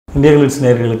IndiaGlitz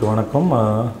நேயர்களுக்கு வணக்கம்.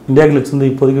 IndiaGlitz வந்து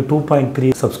இப்போதைக்கு 2.3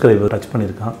 சப்ஸ்கிரைபர் டச்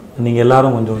பண்ணியிருக்கான். நீங்கள்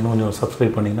எல்லாரும் கொஞ்சம்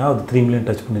சப்ஸ்கிரைப் பண்ணிங்கன்னா அது 3 மில்லியன்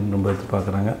டச் பண்ணி ரொம்ப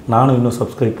எதிர்பார்க்குறாங்க. நானும் இன்னும்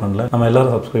சப்ஸ்கிரைப் பண்ணல. நம்ம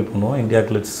எல்லாரும் சப்ஸ்கிரைப் பண்ணுவோம்.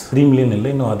 IndiaGlitz 3 மில்லியன்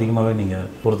இல்லை, இன்னும் அதிகமாகவே நீங்கள்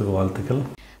போகிறதுக்கு வாழ்த்துக்கள்.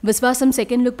 விஸ்வாசம்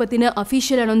செகண்ட் லுக் பத்தின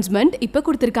அஃபிஷியல் அனௌன்ஸ்மெண்ட் இப்ப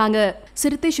கொடுத்திருக்காங்க.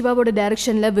 சிறுத்தை சிவாவோட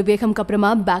டைரக்ஷன்ல விவேகம்க்கு அப்புறமா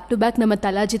பேக் டு பேக் நம்ம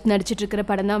தலா அஜித் நடிச்சிட்டு இருக்கிற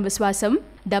படம் தான் விஸ்வாசம்.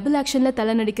 டபுள் ஆக்ஷன்ல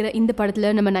தலை நடிக்கிற இந்த படத்துல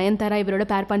நம்ம நயன்தாரா இவரோட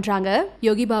பேர் பண்றாங்க.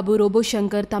 யோகி பாபு, ரோபோ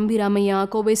சங்கர், தம்பி ராமையா,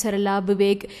 கோவை சரளா,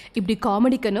 விவேக் இப்படி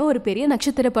காமெடிக்குன்னு ஒரு பெரிய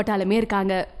நட்சத்திர பட்டாளமே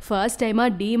இருக்காங்க. ஃபர்ஸ்ட் டைமா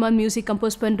டிமான் மியூசிக்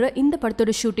கம்போஸ் பண்ற இந்த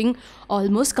படத்தோட ஷூட்டிங்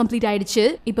ஆல்மோஸ்ட் கம்ப்ளீட் ஆயிடுச்சு.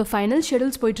 இப்ப ஃபைனல்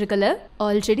ஷெட்யூல்ஸ் போயிட்டு இருக்கல.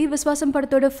 ஆல்ரெடி விஸ்வாசம்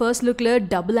படத்தோட ஃபர்ஸ்ட் லுக்ல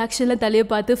டபுள் ஆக்ஷன்ல தலையை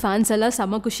பார்த்து ஃபேன்ஸ் எல்லாம்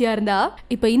செம குஷியா இருந்தா,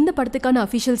 இப்ப இந்த படத்துக்கான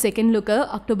அபிஷியல் செகண்ட் லுக்க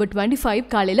அக்டோபர் 25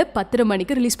 காலையில 10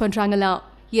 மணிக்கு ரிலீஸ் பண்றாங்களாம்.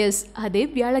 எஸ், அதே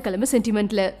வியாழக்கிழமை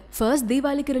சென்டிமெண்ட்ல ஃபர்ஸ்ட்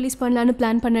தீபாவளிக்கு ரிலீஸ் பண்ணலான்னு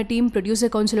பிளான் பண்ண டீம்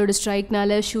ப்ரொடியூசர் கவுன்சிலோட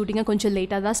ஸ்ட்ரைக்னால ஷூட்டிங்கை கொஞ்சம்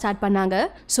லேட்டாக தான் ஸ்டார்ட் பண்ணாங்க.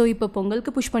 ஸோ இப்போ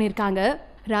பொங்கலுக்கு புஷ் பண்ணியிருக்காங்க.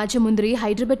 ராஜமுந்திரி,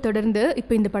 ஹைதராபாத் தொடர்ந்து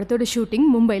இப்போ இந்த படத்தோட ஷூட்டிங்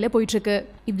மும்பையில் போயிட்டு இருக்கு.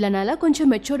 இவ்வளோ நாளாக கொஞ்சம்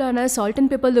மெச்சோர்டான சால்ட்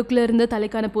அண்ட் பெப்பர் லுக்ல இருந்து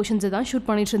தலைக்கான போர்ஷன்ஸை தான் ஷூட்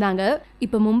பண்ணிட்டு இருந்தாங்க.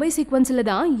 இப்போ மும்பை சீக்வன்ஸில்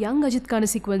தான் யங் அஜித்கான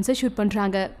சீக்வன்ஸை ஷூட்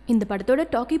பண்ணுறாங்க. இந்த படத்தோட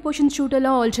டாக்கி போர்ஷன் ஷூட்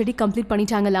எல்லாம் ஆல்ரெடி கம்ப்ளீட்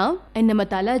பண்ணிட்டாங்களாம். நம்ம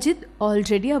தலா அஜித்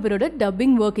ஆல்ரெடி அவரோட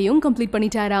டப்பிங் ஒர்க்கையும் கம்ப்ளீட்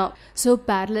பண்ணிட்டாராம். ஸோ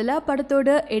பேரலாக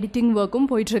படத்தோட எடிட்டிங் ஒர்க்கும்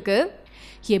போயிட்டு இருக்கு.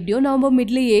 எப்படியோ நவம்பர்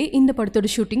மிட்லேயே இந்த படத்தோட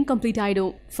ஷூட்டிங் கம்ப்ளீட்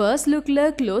ஆயிடும். ஃபர்ஸ்ட் லுக்ல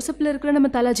க்ளோஸ்அப்ல இருக்கிற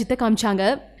நம்ம தலா அஜித்தை காமிச்சாங்க.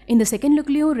 இந்த செகண்ட்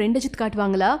லுக்லயும் 2 அஜித்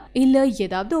காட்டுவாங்களா இல்ல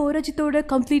ஏதாவது ஒரு அஜித்தோட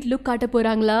கம்ப்ளீட் லுக் காட்ட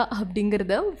போறாங்களா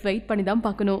அப்படிங்கறத வெயிட் பண்ணி தான்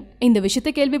பார்க்கணும். இந்த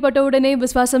விஷயத்தை கேள்விப்பட்ட உடனே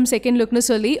விஸ்வாசம் செகண்ட் லுக்னு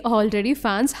சொல்லி ஆல்ரெடி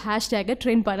ஃபேன்ஸ் ஹேஷ்டேகை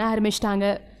ட்ரெண்ட் பண்ண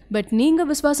ஆரம்பிச்சிட்டாங்க. பட் நீங்க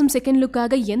விஸ்வாசம் செகண்ட்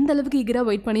லுக்காக எந்த அளவுக்கு ஈகரா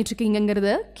வெயிட் பண்ணிட்டு இருக்கீங்கிறத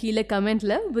கீழே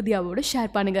கமெண்ட்ல வித்யாவோட ஷேர்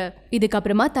பண்ணுங்க.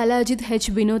 இதுக்கப்புறமா தலா அஜித்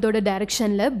வினோதோட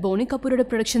டைரக்ஷன்ல போனி கபூரோட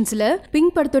ப்ரொடக்ஷன்ஸ்ல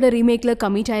பிங்க் படத்தோட ரீமேக்ல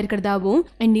கமிட் ஆயிருக்கிறதாவும்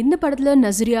அண்ட் இந்த படத்துல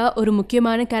நஸ்ரியா ஒரு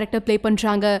முக்கியமான கேரக்டர் பிளே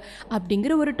பண்றாங்க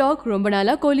அப்படிங்கிற ஒரு டாக் ரொம்ப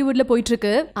நாளா கோலிவுட்ல போயிட்டு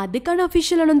இருக்கு. அதுக்கான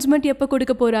அபிஷியல் அனௌன்ஸ்மெண்ட் எப்ப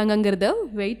கொடுக்க போறாங்கிறத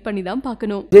வெயிட் பண்ணி தான்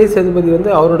பார்க்கணும். விஜய் சேதுபதி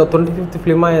வந்து அவரோட 25th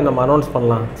ஃபிலிமா நம்ம அனௌன்ஸ்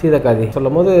பண்ணலாம் சீதக்காதி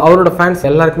சொல்லும் போது அவரோட ஃபேன்ஸ்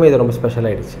எல்லாருக்குமே இது ரொம்ப ஸ்பெஷல்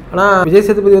ஆயிடுச்சு. ஆனா விஜய்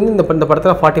சேதுபதி இந்த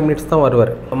படத்தில் 40 மினிட்ஸ் தான்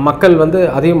வருவார். மக்கள் வந்து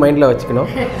அதையும் மைண்டில் வச்சுக்கணும்.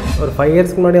 ஒரு 5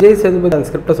 இயர்ஸ்க்கு முன்னாடி விஜய் சேதுபதி அந்த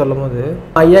ஸ்கிரிப்டை சொல்லும் போது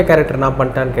ஐயா கேரக்டர் நான்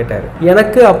பண்ணிட்டான்னு கேட்டார்.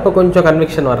 எனக்கு அப்போ கொஞ்சம்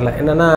கன்விக்ஷன் வரல. என்னன்னா